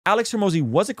Alex Hormozi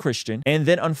was a Christian and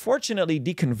then unfortunately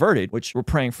deconverted, which we're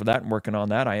praying for that and working on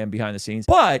that. I am behind the scenes.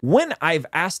 But when I've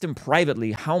asked him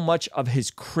privately how much of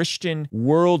his Christian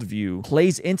worldview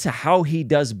plays into how he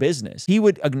does business, he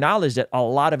would acknowledge that a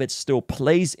lot of it still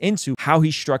plays into how he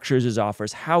structures his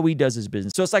offers, how he does his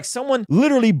business. So it's like someone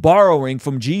literally borrowing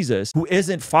from Jesus who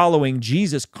isn't following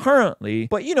Jesus currently.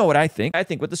 But you know what I think? I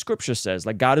think what the scripture says,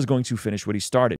 like God is going to finish what he started.